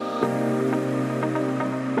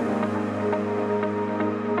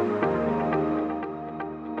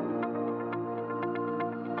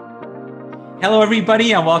Hello,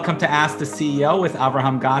 everybody, and welcome to Ask the CEO with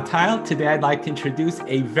Avraham Gottheil. Today, I'd like to introduce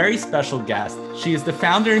a very special guest. She is the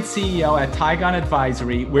founder and CEO at Tygon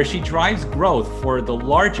Advisory, where she drives growth for the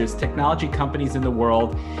largest technology companies in the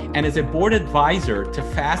world and is a board advisor to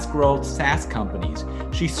fast growth SaaS companies.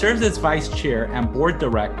 She serves as vice chair and board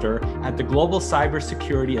director at the Global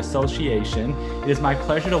Cybersecurity Association. It is my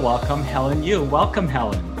pleasure to welcome Helen Yu. Welcome,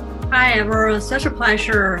 Helen. Hi, everyone. Such a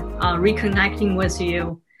pleasure reconnecting with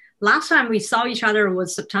you. Last time we saw each other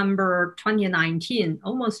was September 2019,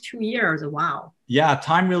 almost 2 years. Wow. Yeah,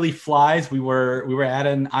 time really flies. We were at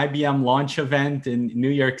an IBM launch event in New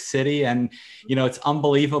York City, and it's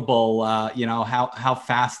unbelievable. How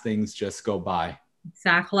fast things just go by.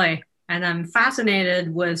 Exactly, and I'm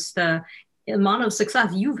fascinated with the amount of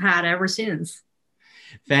success you've had ever since.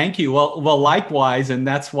 Thank you. Well, likewise, and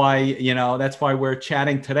that's why we're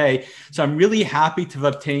chatting today. So I'm really happy to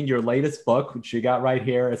have obtained your latest book, which you got right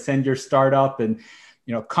here, Ascend Your Startup, and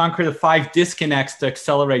conquer the 5 disconnects to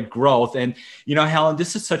accelerate growth. And Helen,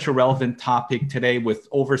 this is such a relevant topic today with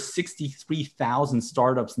over 63,000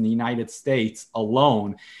 startups in the United States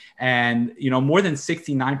alone. And more than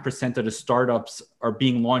 69% of the startups are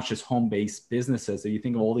being launched as home-based businesses. So you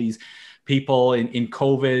think of all these people in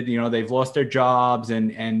COVID, they've lost their jobs,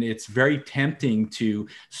 and it's very tempting to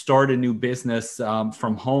start a new business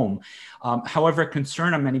from home. However, a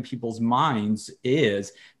concern on many people's minds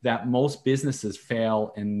is that most businesses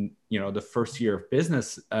fail in the first year of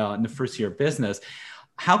business.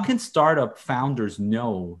 How can startup founders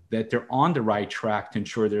know that they're on the right track to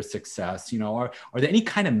ensure their success? Are there any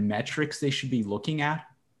kind of metrics they should be looking at?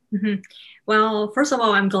 Mm-hmm. Well, first of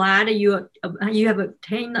all, I'm glad you have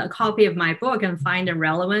obtained a copy of my book and find it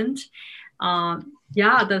relevant.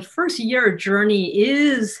 The first year journey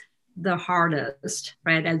is the hardest,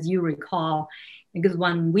 right? As you recall, because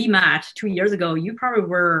when we met 2 years ago, you probably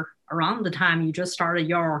were around the time you just started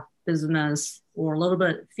your business or a little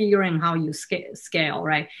bit figuring how you scale,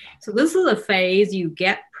 right? So this is a phase you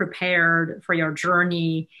get prepared for your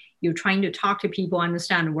journey. You're trying to talk to people,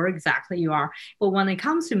 understand where exactly you are. But when it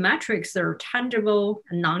comes to metrics, there are tangible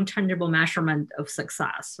and non-tangible measurement of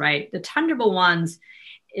success, right? The tangible ones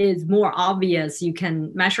is more obvious. You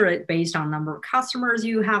can measure it based on number of customers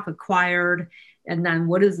you have acquired, and then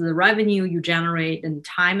what is the revenue you generate and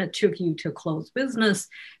time it took you to close business.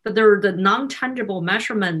 But the non-tangible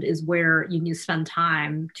measurement is where you need to spend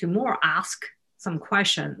time to more ask some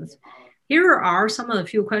questions. Here are some of the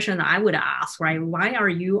few questions I would ask, right? Why are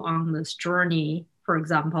you on this journey, for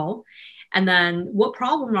example? And then what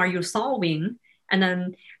problem are you solving? And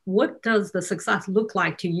then what does the success look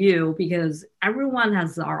like to you? Because everyone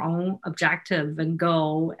has our own objective and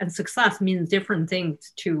goal, and success means different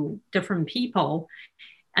things to different people.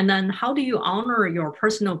 And then how do you honor your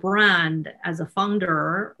personal brand as a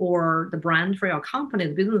founder or the brand for your company,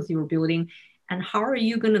 the business you're building? And how are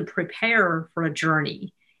you going to prepare for a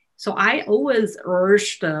journey? So I always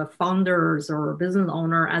urge the founders or business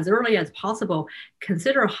owner as early as possible,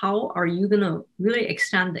 consider how are you going to really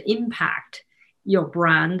extend the impact your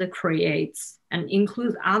brand creates and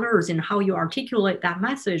include others in how you articulate that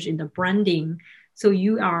message in the branding. So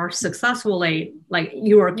you are successfully,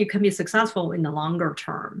 you can be successful in the longer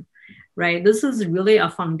term, right? This is really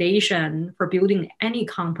a foundation for building any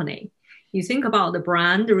company. You think about the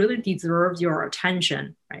brand really deserves your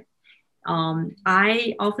attention, right?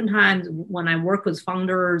 I oftentimes, when I work with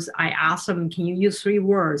founders, I ask them, can you use 3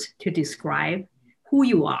 words to describe who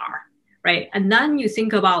you are, right? And then you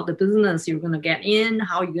think about the business you're going to get in,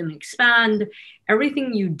 how you're going to expand.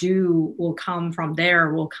 Everything you do will come from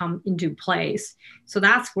there, will come into place. So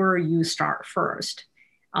that's where you start first.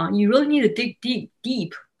 You really need to dig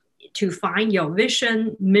deep to find your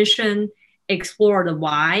vision, mission, explore the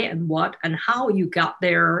why and what and how you got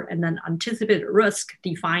there, and then anticipate risk,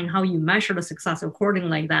 define how you measure the success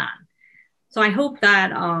accordingly then. So I hope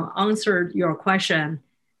that answered your question.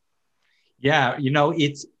 Yeah,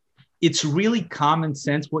 it's really common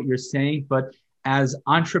sense what you're saying, but as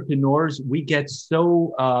entrepreneurs, we get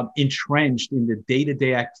so entrenched in the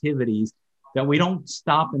day-to-day activities that we don't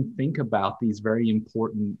stop and think about these very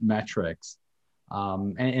important metrics.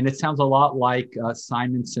 And it sounds a lot like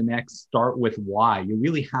Simon Sinek's Start With Why. You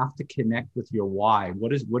really have to connect with your why.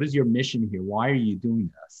 What is your mission here? Why are you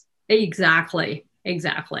doing this? Exactly.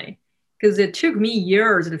 Because it took me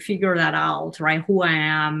years to figure that out, right? Who I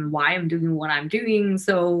am, why I'm doing what I'm doing.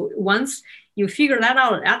 So once you figure that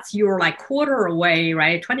out, that's your quarter away,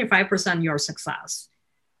 right? 25% your success.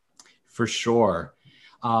 For sure.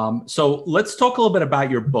 So let's talk a little bit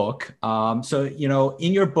about your book. So,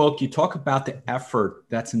 in your book, you talk about the effort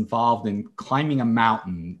that's involved in climbing a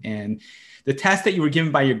mountain and the test that you were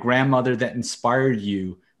given by your grandmother that inspired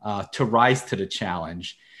you to rise to the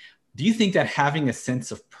challenge. Do you think that having a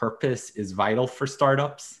sense of purpose is vital for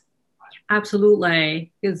startups?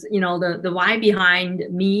 Absolutely. Because, the why behind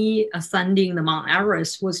me ascending the Mount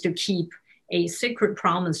Everest was to keep a sacred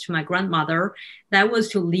promise to my grandmother. That was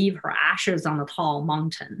to leave her ashes on the tall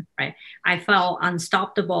mountain, right? I felt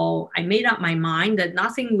unstoppable. I made up my mind that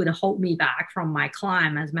nothing would hold me back from my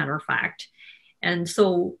climb, as a matter of fact. And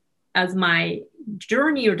so as my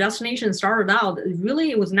journey or destination started out,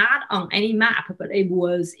 it was not on any map, but it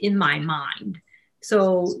was in my mind.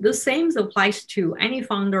 So the same applies to any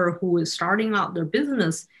founder who is starting out their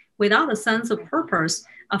business without a sense of purpose.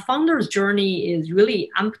 A founder's journey is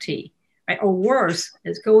really empty, right? Or worse,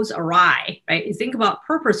 it goes awry, right? You think about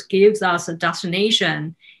purpose gives us a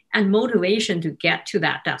destination and motivation to get to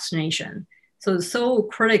that destination. So it's so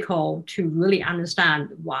critical to really understand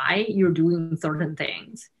why you're doing certain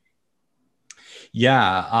things.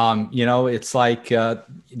 Yeah, it's like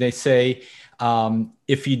they say,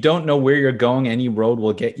 if you don't know where you're going, any road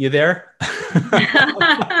will get you there.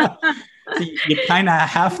 So you kind of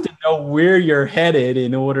have to know where you're headed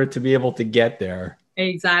in order to be able to get there.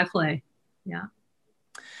 Exactly. Yeah.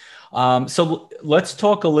 So let's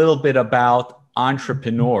talk a little bit about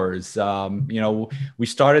entrepreneurs. We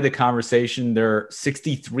started the conversation. There are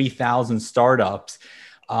 63,000 startups.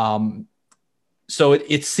 So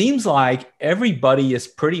it seems like everybody is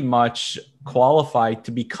pretty much qualified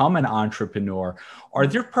to become an entrepreneur. Are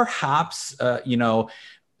there perhaps,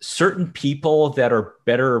 certain people that are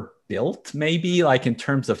better built, maybe like in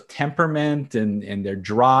terms of temperament and their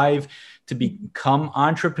drive to become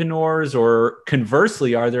entrepreneurs? Or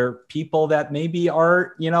conversely, are there people that maybe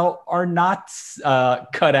are not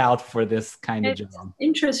cut out for this kind of job?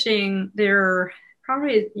 Interesting. There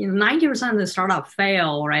probably 90% of the startup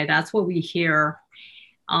fail, right? That's what we hear.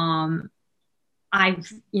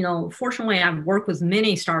 Fortunately, I've worked with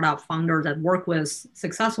many startup founders that work with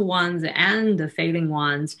successful ones and the failing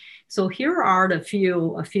ones. So here are a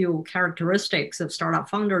few characteristics of startup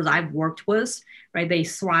founders I've worked with, right? They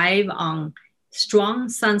thrive on strong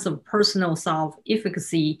sense of personal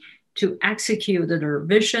self-efficacy to execute their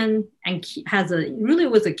vision and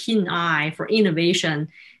with a keen eye for innovation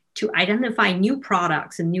to identify new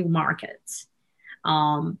products and new markets.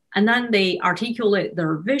 And then they articulate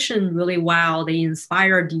their vision really well. They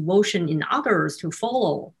inspire devotion in others to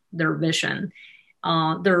follow their vision.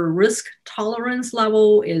 Their risk tolerance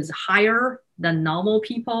level is higher than normal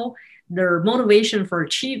people. Their motivation for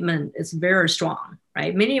achievement is very strong,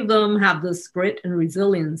 right? Many of them have this grit and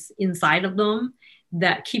resilience inside of them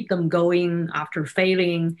that keep them going after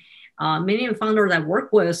failing. Many of the founders I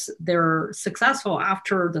work with, they're successful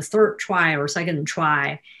after the third try or second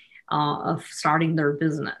try of starting their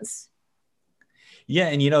business. Yeah,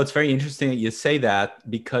 and it's very interesting that you say that,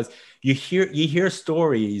 because you hear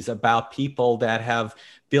stories about people that have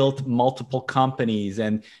built multiple companies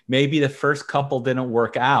and maybe the first couple didn't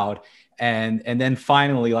work out, and then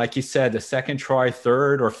finally, like you said, the second try,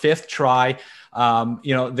 third or fifth try,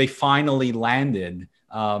 they finally landed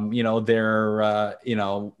their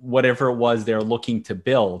whatever it was they're looking to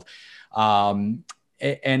build, and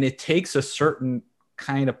it takes a certain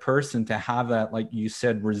kind of person to have that, like you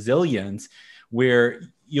said, resilience, where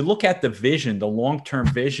you look at the vision, the long-term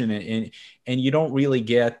vision, and you don't really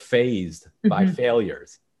get phased by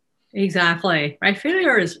failures. Exactly. Right.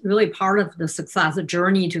 Failure is really part of the success, the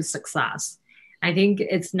journey to success. I think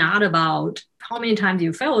it's not about how many times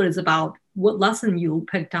you failed, it's about what lesson you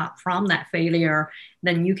picked up from that failure,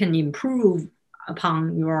 then you can improve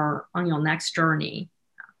on your next journey.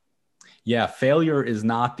 Yeah, failure is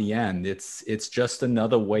not the end. It's just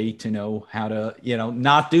another way to know how to,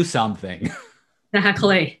 not do something.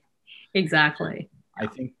 Exactly. I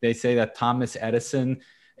think they say that Thomas Edison,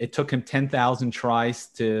 it took him 10,000 tries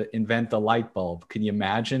to invent the light bulb. Can you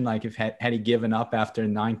imagine, like, if had he given up after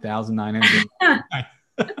 9,900,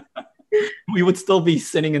 we would still be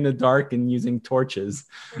sitting in the dark and using torches.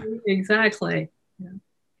 Exactly.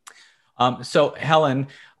 Yeah. So Helen,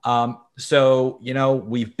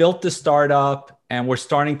 we've built the startup and we're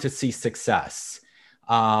starting to see success.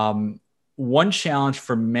 One challenge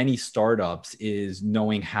for many startups is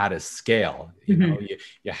knowing how to scale. You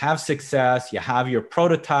have success, you have your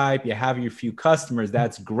prototype, you have your few customers.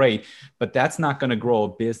 That's great, but that's not going to grow a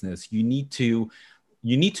business. You need to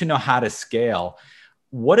know how to scale.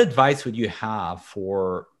 What advice would you have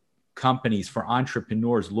for companies, for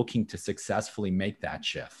entrepreneurs looking to successfully make that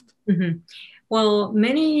shift? Well,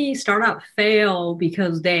 many startups fail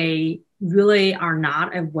because they really are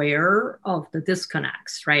not aware of the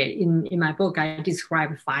disconnects, right? In my book, I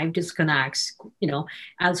describe 5 disconnects,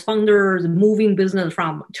 as founders moving business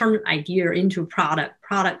from turn idea into product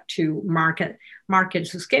to market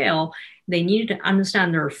to scale. They need to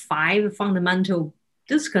understand there are 5 fundamental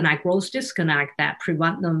growth disconnect that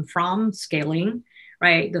prevent them from scaling,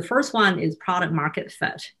 right? The first one is product market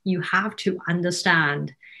fit. You have to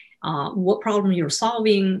understand what problem you're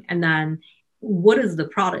solving, and then what is the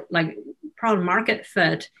product market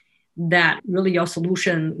fit that really your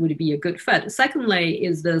solution would be a good fit. Secondly,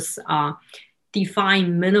 is this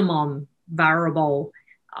define minimum variable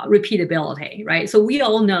repeatability, right? So we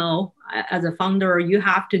all know as a founder, you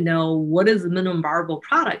have to know what is the minimum variable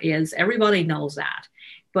product is. Everybody knows that.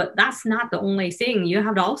 But that's not the only thing. You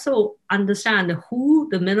have to also understand who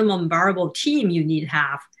the minimum variable team you need to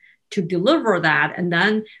have to deliver that. And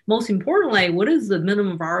then most importantly, what is the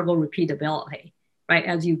minimum variable repeatability, right?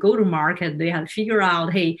 As you go to market, they have to figure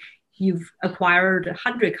out, hey, you've acquired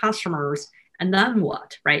 100 customers, and then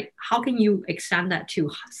what, right? How can you extend that to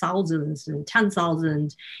thousands and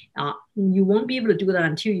 10,000? You won't be able to do that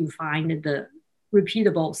until you find the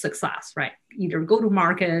repeatable success, right? Either go to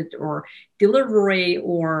market or delivery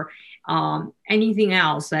or anything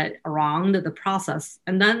else that around the process.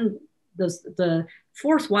 And then the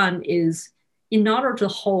fourth one is, in order to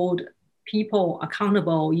hold people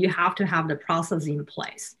accountable, you have to have the process in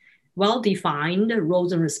place, well-defined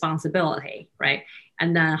roles and responsibility, right?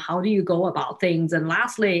 And then how do you go about things? And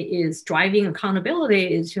lastly is driving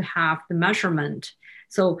accountability is to have the measurement.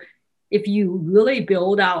 So if you really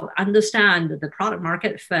understand the product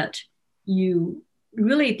market fit, you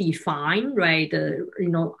really define, right?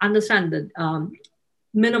 Understand the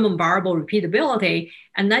minimum variable repeatability,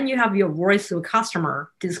 and then you have your voice to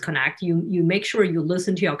customer disconnect. You make sure you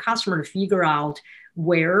listen to your customer to figure out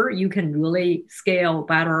where you can really scale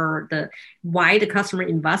better, why the customer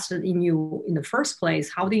invested in you in the first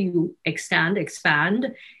place. How do you expand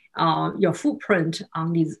your footprint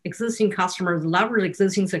on these existing customers, leverage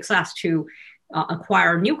existing success to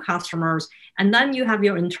acquire new customers. And then you have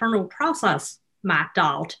your internal process mapped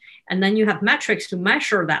out, and then you have metrics to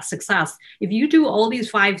measure that success. If you do all these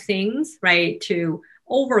 5 things, right, to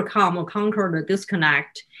overcome or conquer the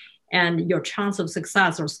disconnect, and your chance of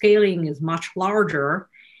success or scaling is much larger.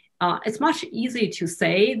 It's much easier to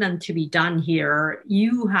say than to be done here.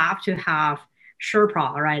 You have to have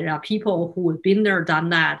Sherpa, right? People who have been there, done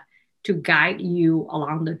that, to guide you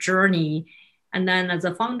along the journey. And then as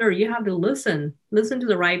a founder, you have to listen to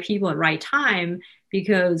the right people at the right time,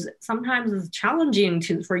 because sometimes it's challenging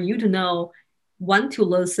for you to know when to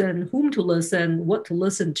listen, whom to listen, what to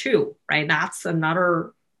listen to, right? That's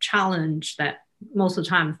another challenge that most of the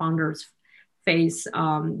time founders face,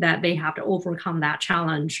 that they have to overcome that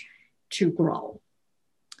challenge to grow.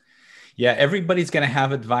 Yeah, everybody's going to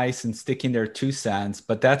have advice and sticking their 2 cents,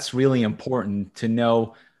 but that's really important to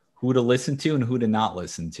know who to listen to and who to not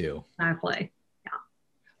listen to. Exactly.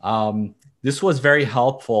 Yeah. This was very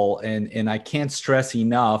helpful, and I can't stress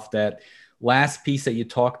enough that last piece that you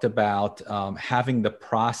talked about, having the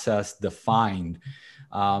process defined.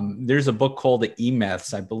 There's a book called The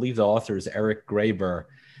E-Myths. I believe the author is Eric Graeber,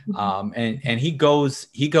 and he goes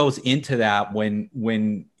into that when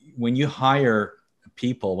you hire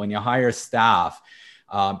people, when you hire staff,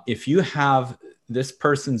 if you have this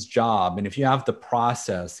person's job and if you have the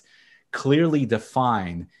process clearly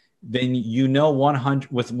defined, then you know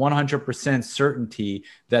 100% certainty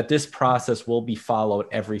that this process will be followed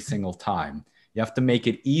every single time. You have to make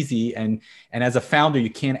it easy. And as a founder,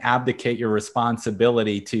 you can't abdicate your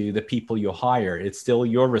responsibility to the people you hire. It's still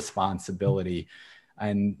your responsibility.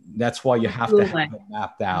 And that's why you have to have it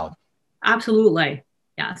mapped out. Absolutely.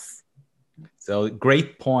 Yes. So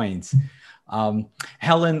great points.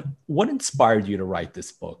 Helen, what inspired you to write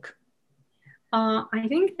this book? I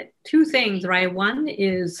think 2 things, right? One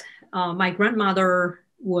is my grandmother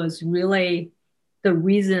was really the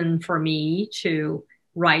reason for me to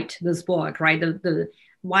write this book, right? The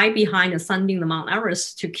why behind ascending the Mount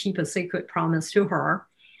Everest, to keep a sacred promise to her.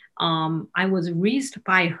 I was raised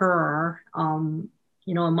by her,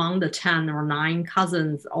 among the 10 or 9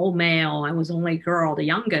 cousins, all male. I was only girl, the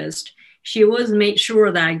youngest. She always made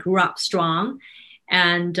sure that I grew up strong.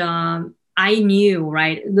 And I knew,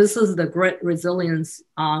 right, this is the great resilience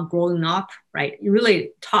growing up, right? You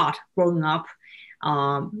really taught growing up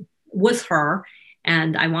with her.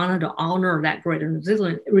 And I wanted to honor that great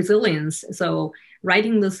resilience. So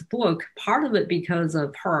writing this book, part of it because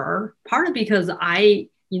of her, part of it because I,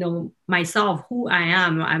 myself, who I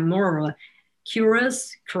am, I'm more of a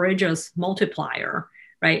curious, courageous multiplier,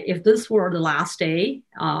 right? If this were the last day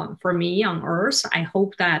for me on earth, I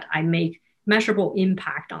hope that I make measurable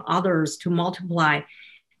impact on others to multiply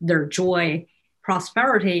their joy,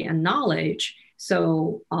 prosperity, and knowledge.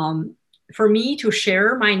 So for me to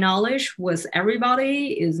share my knowledge with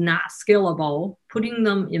everybody is not scalable. Putting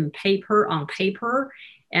them in paper on paper,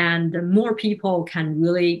 and the more people can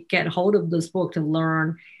really get hold of this book to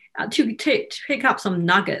learn, to pick up some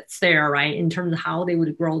nuggets there, right? In terms of how they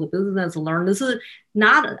would grow the business, learn. This is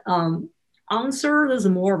not answer. This is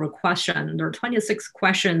more of a question. There are 26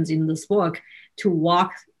 questions in this book to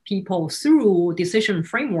walk people through decision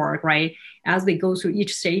framework, right? As they go through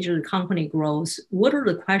each stage of the company growth, what are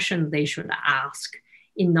the questions they should ask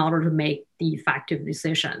in order to make the effective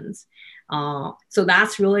decisions? So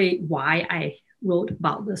that's really why I wrote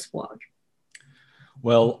about this book.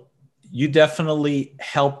 Well, you definitely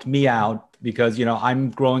helped me out because, I'm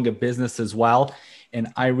growing a business as well.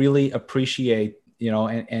 And I really appreciate,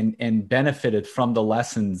 and benefited from the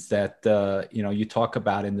lessons that, you talk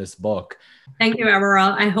about in this book. Thank you,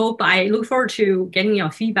 Avera. I look forward to getting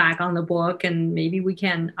your feedback on the book, and maybe we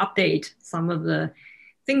can update some of the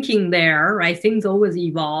thinking there, right? Things always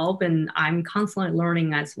evolve, and I'm constantly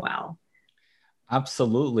learning as well.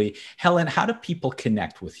 Absolutely. Helen, how do people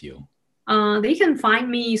connect with you? They can find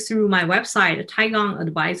me through my website,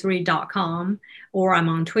 taigongadvisory.com, or I'm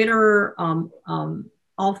on Twitter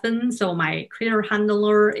often. So my Twitter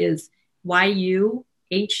handler is YU,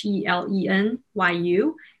 HELEN,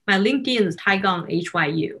 YU. My LinkedIn is Taigong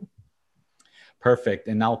HYU. Perfect.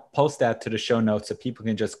 And I'll post that to the show notes so people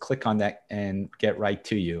can just click on that and get right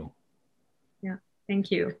to you. Yeah,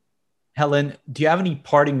 thank you. Helen, do you have any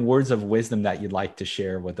parting words of wisdom that you'd like to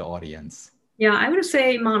share with the audience? Yeah, I would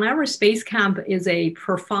say Mount Everest Base Camp is a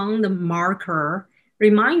profound marker,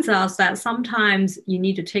 reminds us that sometimes you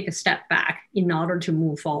need to take a step back in order to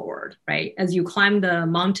move forward, right? As you climb the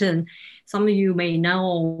mountain, some of you may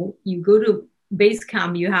know, you go to base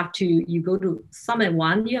camp, you go to summit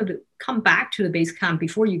 1, you have to come back to the base camp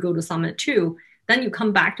before you go to summit 2, then you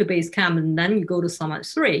come back to base camp, and then you go to summit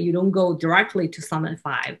 3. You don't go directly to summit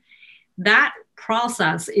 5. That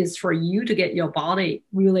process is for you to get your body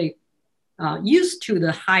really used to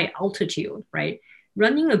the high altitude, right?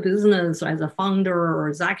 Running a business as a founder or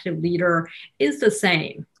executive leader is the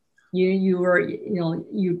same. You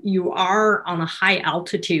are on a high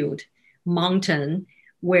altitude mountain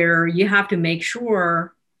where you have to make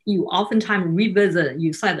sure you oftentimes revisit.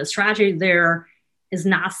 You said the strategy there is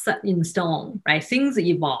not set in stone, right? Things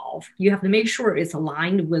evolve. You have to make sure it's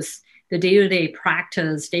aligned with the day-to-day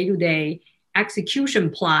practice, day-to-day execution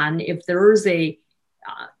plan. If there is a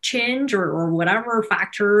change or whatever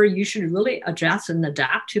factor, you should really adjust and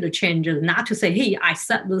adapt to the changes, not to say, hey, I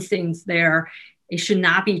set those things there. It should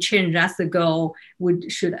not be changed as the goal. We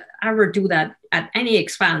should ever do that at any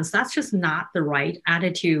expense. That's just not the right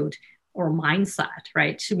attitude or mindset,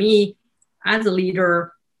 right? To me, as a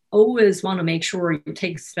leader, always want to make sure you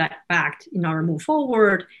take a step back in order to move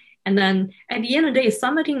forward. And then at the end of the day,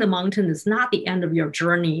 summiting the mountain is not the end of your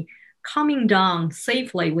journey. Coming down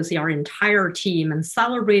safely with your entire team and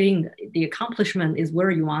celebrating the accomplishment is where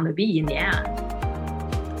you want to be in the end.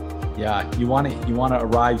 Yeah, you want to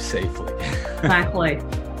arrive safely. Exactly.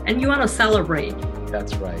 And you want to celebrate.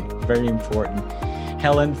 That's right. Very important.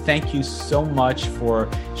 Helen, thank you so much for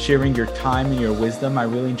sharing your time and your wisdom. I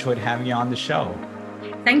really enjoyed having you on the show.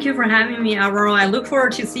 Thank you for having me, Avera. I look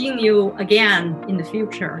forward to seeing you again in the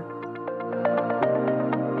future.